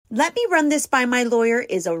Let me run this by my lawyer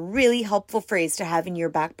is a really helpful phrase to have in your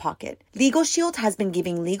back pocket. Legal Shield has been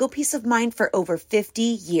giving legal peace of mind for over 50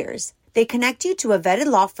 years. They connect you to a vetted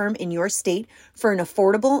law firm in your state for an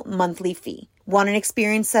affordable monthly fee. Want an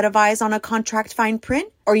experienced set of eyes on a contract fine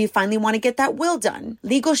print? Or you finally want to get that will done?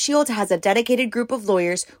 Legal Shield has a dedicated group of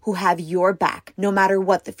lawyers who have your back, no matter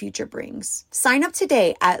what the future brings. Sign up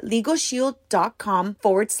today at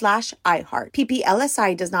LegalShield.com/iHeart.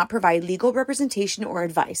 PPLSI does not provide legal representation or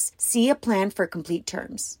advice. See a plan for complete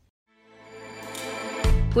terms.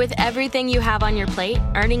 With everything you have on your plate,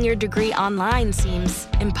 earning your degree online seems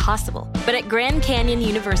impossible. But at Grand Canyon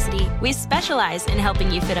University, we specialize in helping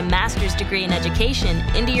you fit a master's degree in education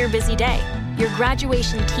into your busy day. Your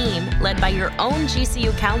graduation team, led by your own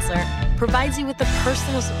GCU counselor, provides you with the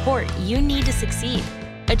personal support you need to succeed.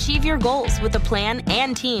 Achieve your goals with a plan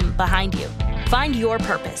and team behind you. Find your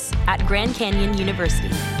purpose at Grand Canyon University.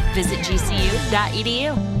 Visit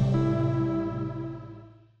gcu.edu.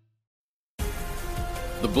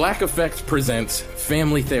 The Black Effect presents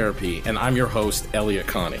Family Therapy, and I'm your host, Elliot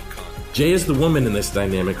Connie. Jay is the woman in this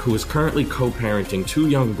dynamic who is currently co-parenting 2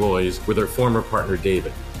 young boys with her former partner,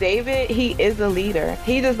 David. David, he is a leader.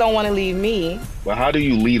 He just don't want to leave me. But how do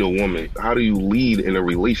you lead a woman? How do you lead in a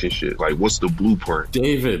relationship? Like, what's the blueprint?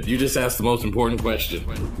 David, you just asked the most important question.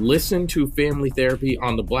 Listen to Family Therapy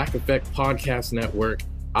on the Black Effect Podcast Network,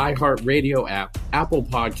 iHeartRadio app, Apple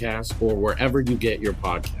Podcasts, or wherever you get your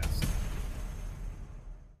podcasts.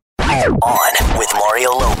 On with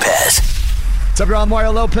Mario Lopez. What's up, y'all?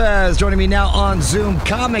 Mario Lopez joining me now on Zoom.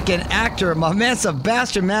 Comic and actor, my man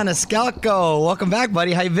Sebastian Maniscalco. Welcome back,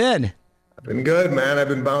 buddy. How you been? I've been good, man. I've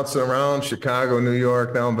been bouncing around Chicago, New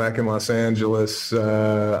York. Now I'm back in Los Angeles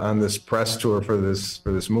on this press tour for this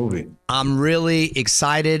movie. I'm really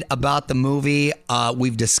excited about the movie.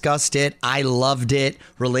 We've discussed it. I loved it,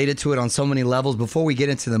 related to it on so many levels. Before we get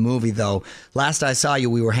into the movie, though, last I saw you,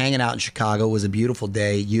 we were hanging out in Chicago. It was a beautiful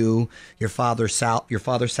day. You, your father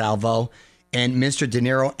Salvo, and Mr. De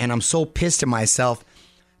Niro. And I'm so pissed at myself.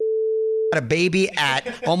 A baby at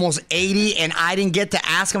almost 80, and I didn't get to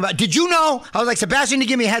ask him about. Did you know? I was like, Sebastian, to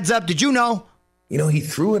give me a heads up. Did you know? You know, he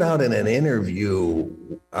threw it out in an interview,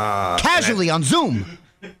 casually on Zoom.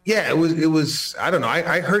 Yeah, it was. I don't know.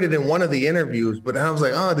 I heard it in one of the interviews, but I was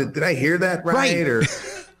like, oh, did I hear that right? Or,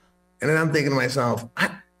 and then I'm thinking to myself,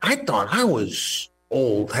 I thought I was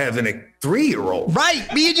old having a 3-year-old. Right,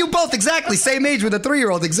 me and you both exactly same age with a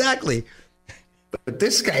 3-year-old, exactly. But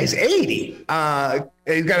this guy's 80.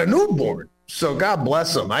 He's got a newborn. So God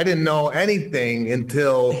bless him. I didn't know anything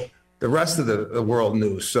until the rest of the world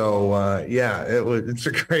knew. So, it's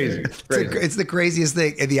crazy. It's the craziest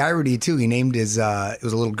thing. And the irony, too, he named his, it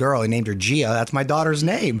was a little girl. He named her Gia. That's my daughter's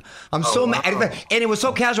name. I'm so mad. And it was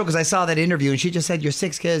so casual because I saw that interview and she just said, you're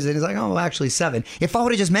 6 kids. And he's like, oh, actually 7. If I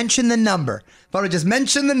would have just mentioned the number. Did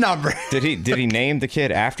he name the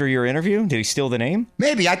kid after your interview? Did he steal the name?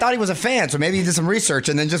 Maybe. I thought he was a fan. So maybe he did some research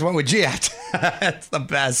and then just went with Gia. That's the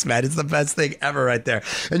best, man. It's the best thing ever right there.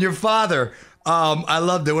 And your father... I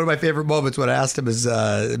loved it. One of my favorite moments when I asked him is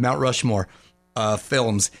Mount Rushmore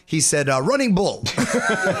films. He said, Running Bull.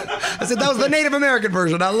 I said, that was the Native American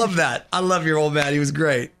version. I love that. I love your old man. He was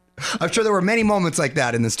great. I'm sure there were many moments like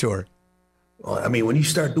that in this tour. Well, I mean, when you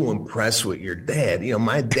start doing press with your dad, you know,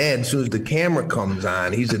 my dad, as soon as the camera comes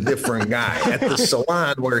on, he's a different guy. At the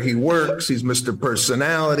salon where he works, he's Mr.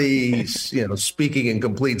 Personality. He's, speaking in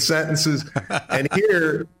complete sentences. And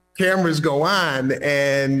here... cameras go on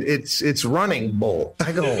and it's Running Bull.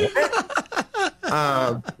 I go,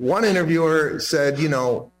 what? One interviewer said,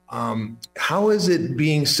 how is it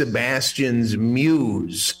being Sebastian's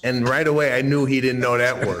muse? And right away I knew he didn't know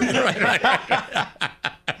that word.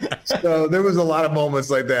 So there was a lot of moments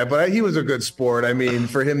like that, but he was a good sport. I mean,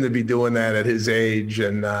 for him to be doing that at his age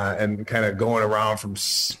and kind of going around from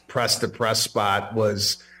press to press spot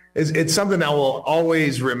it's something I will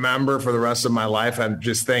always remember for the rest of my life. I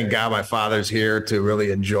just thank God my father's here to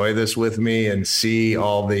really enjoy this with me and see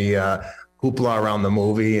all the hoopla around the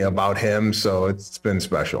movie about him. So it's been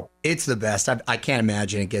special. It's the best. I can't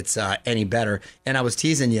imagine it gets any better. And I was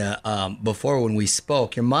teasing you before when we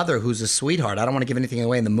spoke. Your mother, who's a sweetheart, I don't want to give anything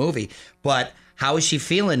away in the movie, but how is she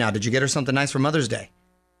feeling now? Did you get her something nice for Mother's Day?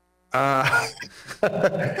 I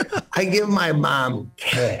give my mom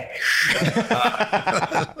cash.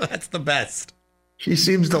 That's the best. She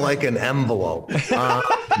seems to like an envelope.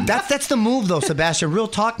 That's the move, though, Sebastian. Real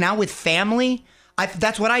talk now with family.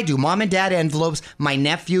 That's what I do. Mom and dad envelopes. My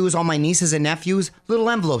nephews, all my nieces and nephews, little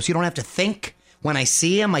envelopes. You don't have to think. When I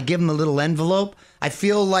see them, I give them a little envelope. I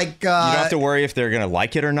feel like... you don't have to worry if they're going to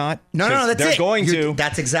like it or not. No, that's they're it. Going to.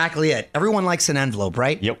 That's exactly it. Everyone likes an envelope,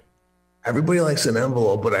 right? Yep. Everybody likes an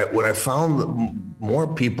envelope, but what I found that more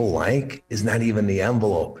people like is not even the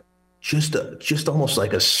envelope. Just almost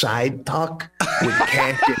like a side tuck with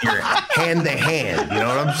cash in your hand to hand. You know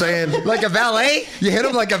what I'm saying? Like a valet? You hit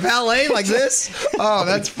him like a valet, like this? Oh,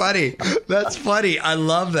 that's funny. That's funny. I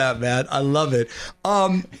love that, man. I love it.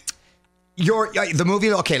 The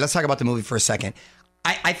movie. Okay, let's talk about the movie for a second.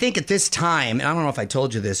 I think at this time, and I don't know if I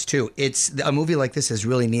told you this too, it's a movie like this is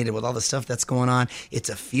really needed with all the stuff that's going on. It's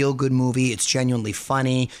a feel-good movie. It's genuinely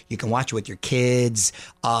funny. You can watch it with your kids.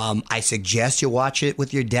 I suggest you watch it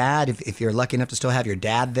with your dad if you're lucky enough to still have your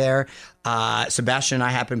dad there. Sebastian and I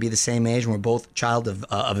happen to be the same age, and we're both child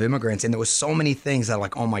of immigrants. And there was so many things that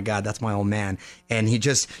like, oh my God, that's my old man. And he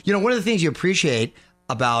just, one of the things you appreciate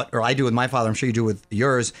about, or I do with my father, I'm sure you do with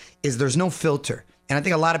yours, is there's no filter. And I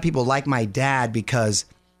think a lot of people like my dad because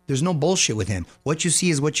there's no bullshit with him. What you see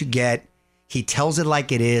is what you get. He tells it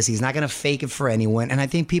like it is. He's not going to fake it for anyone. And I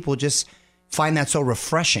think people just find that so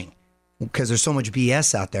refreshing because there's so much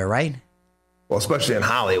BS out there, right? Well, especially in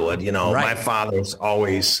Hollywood, right. My father's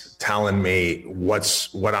always telling me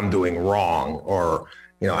what I'm doing wrong, or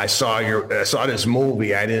I saw this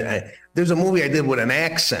movie. There's a movie I did with an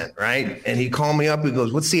accent, right? And he called me up. He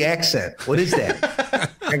goes, "What's the accent? What is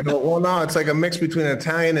that?" I go, "Well, no, it's like a mix between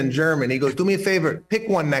Italian and German." He goes, "Do me a favor, pick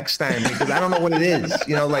one next time because I don't know what it is."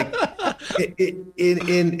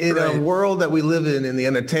 In a world that we live in the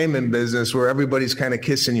entertainment business where everybody's kind of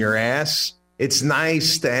kissing your ass, it's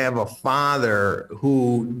nice to have a father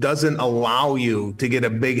who doesn't allow you to get a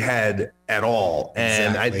big head at all.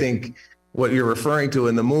 And exactly. I think what you're referring to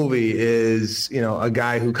in the movie is, a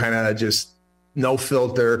guy who kind of just no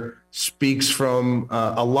filter speaks from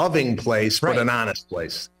a loving place, but an honest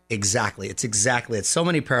place. Exactly. It's so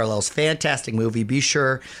many parallels. Fantastic movie. Be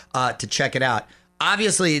sure to check it out.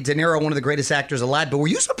 Obviously, De Niro, one of the greatest actors alive, but were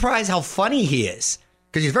you surprised how funny he is?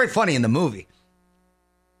 Because he's very funny in the movie.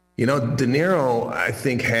 De Niro, I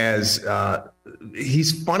think,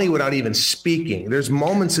 he's funny without even speaking. There's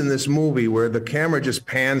moments in this movie where the camera just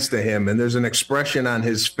pans to him and there's an expression on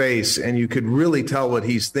his face and you could really tell what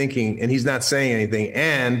he's thinking and he's not saying anything.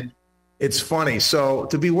 And it's funny. So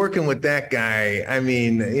to be working with that guy, I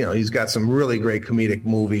mean, he's got some really great comedic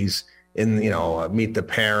movies in, Meet the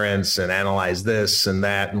Parents and Analyze This and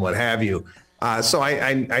That and what have you. So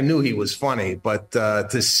I knew he was funny, but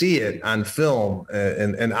to see it on film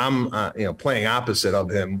and I'm playing opposite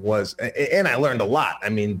of him and I learned a lot. I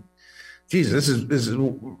mean, Jesus, this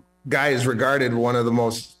guy is regarded one of the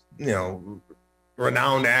most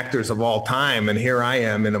renowned actors of all time, and here I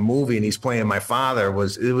am in a movie and he's playing my father. It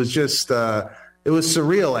was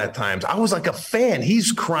surreal at times. I was like a fan.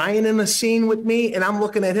 He's crying in a scene with me, and I'm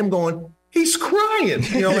looking at him going, he's crying.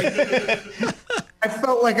 I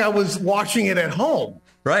felt like I was watching it at home.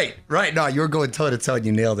 Right. No, you were going toe to toe and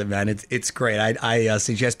you nailed it, man. It's great. I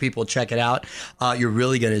suggest people check it out. You're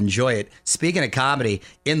really going to enjoy it. Speaking of comedy,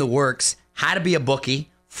 in the works, How to Be a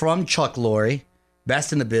Bookie from Chuck Lorre.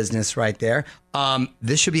 Best in the business right there.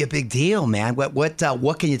 This should be a big deal, man.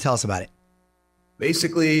 What can you tell us about it?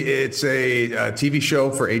 Basically, it's a TV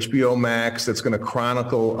show for HBO Max that's going to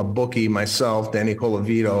chronicle a bookie, myself, Danny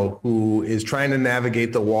Colavito, who is trying to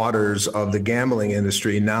navigate the waters of the gambling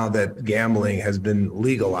industry now that gambling has been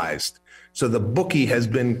legalized. So the bookie has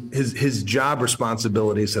been, his job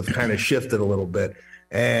responsibilities have kind of shifted a little bit.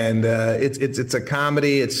 And it's a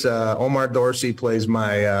comedy. It's Omar Dorsey plays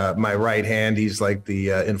my right hand. He's like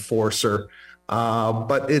the enforcer.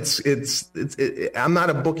 But I'm not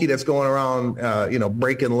a bookie that's going around,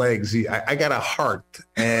 breaking legs. I got a heart,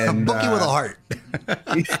 and a bookie with a heart.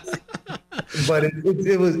 But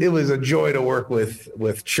it was a joy to work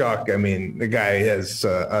with Chuck. I mean, the guy has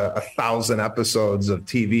 1,000 episodes of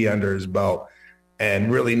TV under his belt, and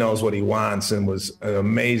really knows what he wants, and was an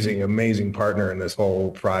amazing partner in this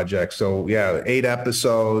whole project. So yeah, 8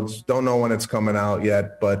 episodes. Don't know when it's coming out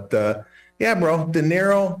yet, but yeah, bro, De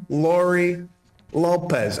Niro, Lorre,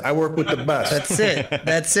 Lopez. I work with the best.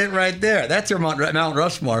 That's it right there. That's your Mount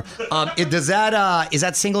Rushmore. Is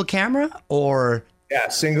that single camera or? Yeah,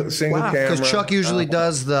 single camera. Because Chuck usually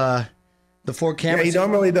does the 4 cameras. Yeah, he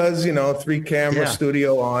normally does 3 camera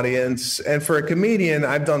studio audience. And for a comedian,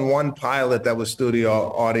 I've done one pilot that was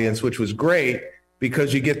studio audience, which was great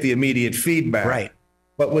because you get the immediate feedback. Right.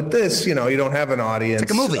 But with this, you don't have an audience.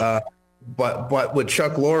 It's like a movie. But with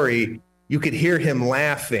Chuck Lorre, you could hear him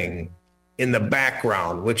laughing in the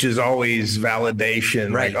background, which is always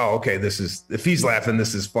validation. Right. Like, oh, okay, if he's laughing,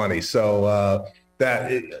 this is funny. So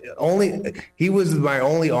he was my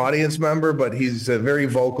only audience member, but he's very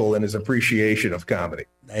vocal in his appreciation of comedy.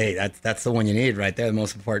 Hey, that's the one you need right there, the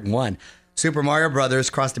most important one. Super Mario Brothers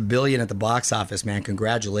crossed $1 billion at the box office, man.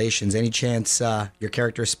 Congratulations. Any chance your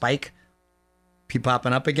character Spike be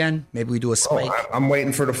popping up again? Maybe we do a Spike. I'm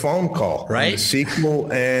waiting for the phone call. Right? The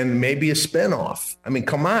sequel and maybe a spinoff. I mean,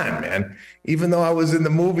 come on, man. Even though I was in the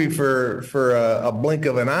movie for a blink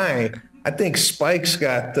of an eye, I think Spike's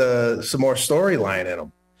got some more storyline in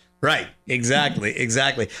him. Right. Exactly.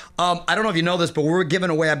 I don't know if you know this, but we're giving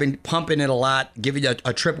away, I've been pumping it a lot, giving you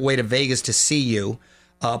a trip away to Vegas to see you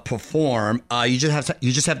perform. You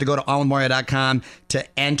just have to go to allwithmario.com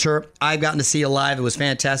to enter. I've gotten to see you live. It was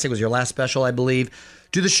fantastic. It was your last special, I believe.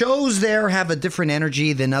 Do the shows there have a different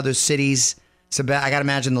energy than other cities? I got to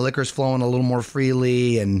imagine the liquor's flowing a little more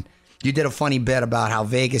freely, and you did a funny bit about how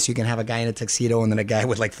Vegas, you can have a guy in a tuxedo and then a guy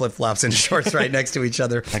with like flip-flops and shorts right next to each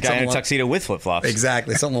other. A guy in a tuxedo with flip-flops.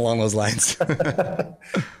 Exactly. Something along those lines.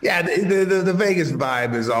 Yeah, the Vegas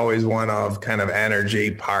vibe is always one of kind of energy,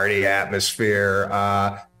 party atmosphere.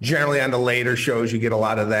 Generally on the later shows, you get a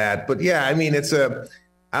lot of that. But yeah, I mean,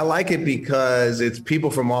 I like it because it's people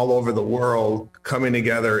from all over the world coming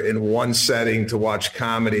together in one setting to watch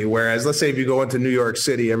comedy. Whereas, let's say if you go into New York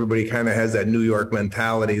City, everybody kind of has that New York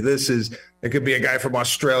mentality. It could be a guy from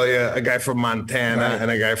Australia, a guy from Montana, right, and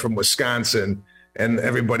a guy from Wisconsin. And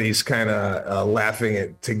everybody's kind of laughing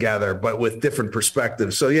it together, but with different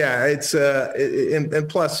perspectives. So yeah, it's and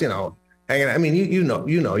plus, hanging. I mean, you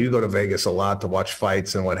go to Vegas a lot to watch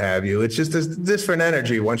fights and what have you. It's just this different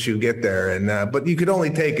energy once you get there, and but you could only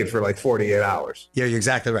take it for like 48 hours. Yeah, you're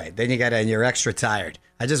exactly right. Then you're extra tired.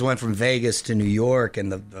 I just went from Vegas to New York,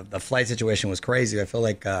 and the flight situation was crazy. I feel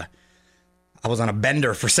like I was on a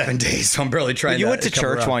bender for 7 days, so I'm barely trying. You went to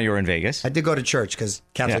church while you were in Vegas. I did go to church because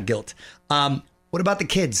Catholic guilt. What about the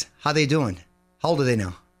kids? How they doing? How old are they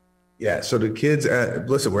now? Yeah, so the kids,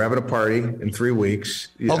 listen, we're having a party in 3 weeks.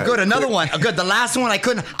 Oh, good. Another one. Good. The last one I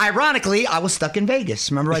couldn't. Ironically, I was stuck in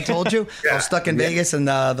Vegas. Remember I told you? I was stuck in Vegas, and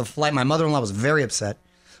the flight, my mother-in-law was very upset.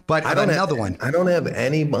 But I don't another one. I don't have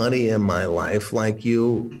anybody in my life like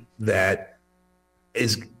you that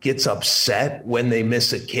gets upset when they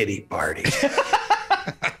miss a kiddie party.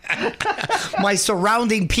 My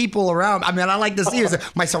surrounding people around, I mean, I like to see it.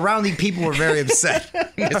 My surrounding people were very upset.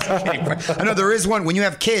 I know there is one, when you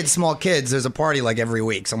have kids, small kids, there's a party like every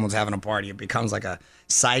week. Someone's having a party. It becomes like a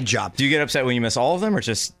side job. Do you get upset when you miss all of them or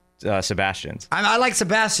just Sebastian's? I like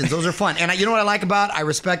Sebastian's. Those are fun. And you know what I like about, I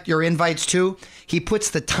respect your invites too. He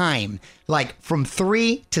puts the time, like from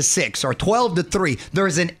 3 to 6 or 12 to 3.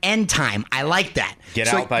 There's an end time. I like that. Get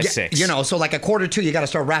out by 6. So like a 1:45, you got to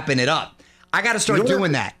start wrapping it up. I got to start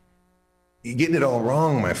doing that. You're getting it all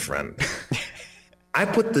wrong, my friend. I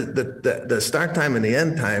put the start time and the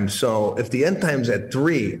end time. So if the end time's at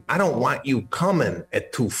 3, I don't want you coming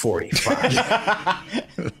at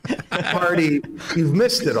 2:45. Party, you've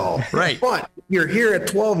missed it all. Right. But you're here at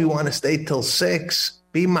 12. You want to stay till 6.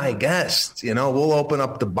 Be my guest. We'll open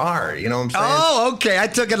up the bar. You know what I'm saying? Oh, okay. I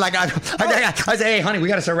took it like I said, hey, honey, we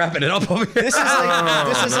got to start wrapping it up over here. This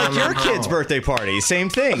is like your kid's birthday party. Same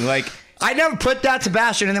thing. Like. I never put that,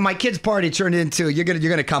 Sebastian, and then my kid's party turned into you're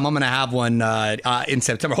gonna come. I'm gonna have one in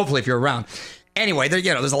September. Hopefully, if you're around. Anyway,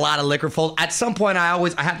 there's a lot of liquor full. At some point, I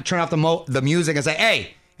have to turn off the music and say,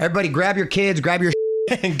 hey, everybody, grab your kids, grab your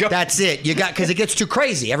and go. That's it. Because it gets too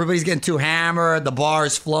crazy. Everybody's getting too hammered. The bar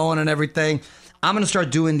is flowing and everything. I'm gonna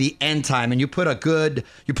start doing the end time, and you put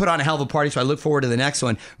on a hell of a party. So I look forward to the next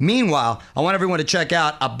one. Meanwhile, I want everyone to check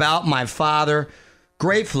out About My Father.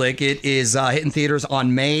 Great flick. It is hitting theaters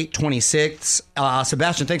on May 26th.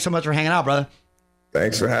 Sebastian, thanks so much for hanging out, brother.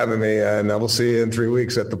 Thanks for having me, and I will see you in 3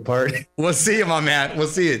 weeks at the party. We'll see you, my man. We'll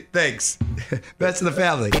see you. Thanks. Best of the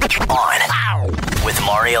family. On with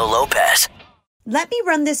Mario Lopez. Let me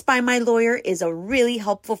run this by my lawyer is a really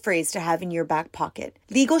helpful phrase to have in your back pocket.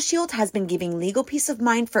 Legal Shield has been giving legal peace of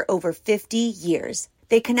mind for over 50 years.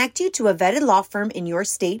 They connect you to a vetted law firm in your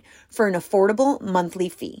state for an affordable monthly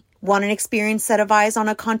fee. Want an experienced set of eyes on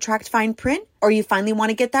a contract fine print? Or you finally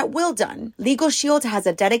want to get that will done? Legal Shield has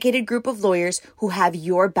a dedicated group of lawyers who have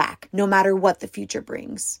your back, no matter what the future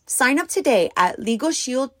brings. Sign up today at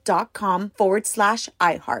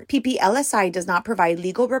LegalShield.com/iHeart. PPLSI does not provide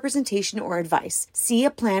legal representation or advice. See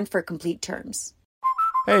a plan for complete terms.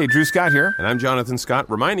 Hey, Drew Scott here, and I'm Jonathan Scott,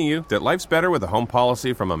 reminding you that life's better with a home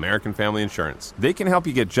policy from American Family Insurance. They can help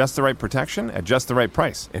you get just the right protection at just the right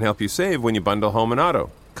price and help you save when you bundle home and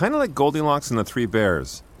auto. Kind of like Goldilocks and the Three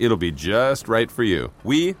Bears. it'll be just right for you.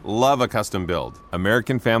 We love a custom build.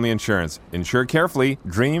 American Family Insurance. Insure carefully,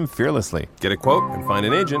 dream fearlessly. Get a quote and find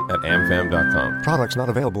an agent at amfam.com. Products not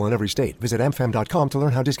available in every state. Visit amfam.com to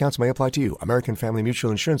learn how discounts may apply to you. American Family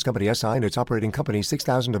Mutual Insurance Company SI and its operating company,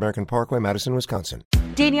 6000 American Parkway, Madison, Wisconsin.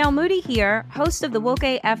 Danielle Moody here, host of the Woke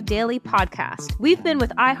AF Daily podcast. We've been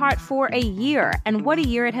with iHeart for a year, and what a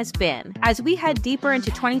year it has been. As we head deeper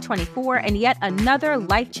into 2024 and yet another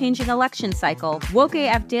life-changing election cycle, Woke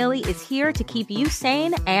AF Daily is here to keep you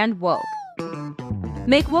sane and woke.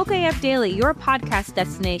 Make Woke AF Daily your podcast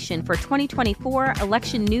destination for 2024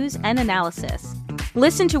 election news and analysis.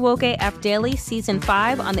 Listen to Woke AF Daily Season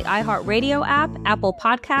 5 on the iHeartRadio app, Apple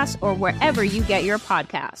Podcasts, or wherever you get your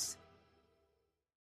podcasts.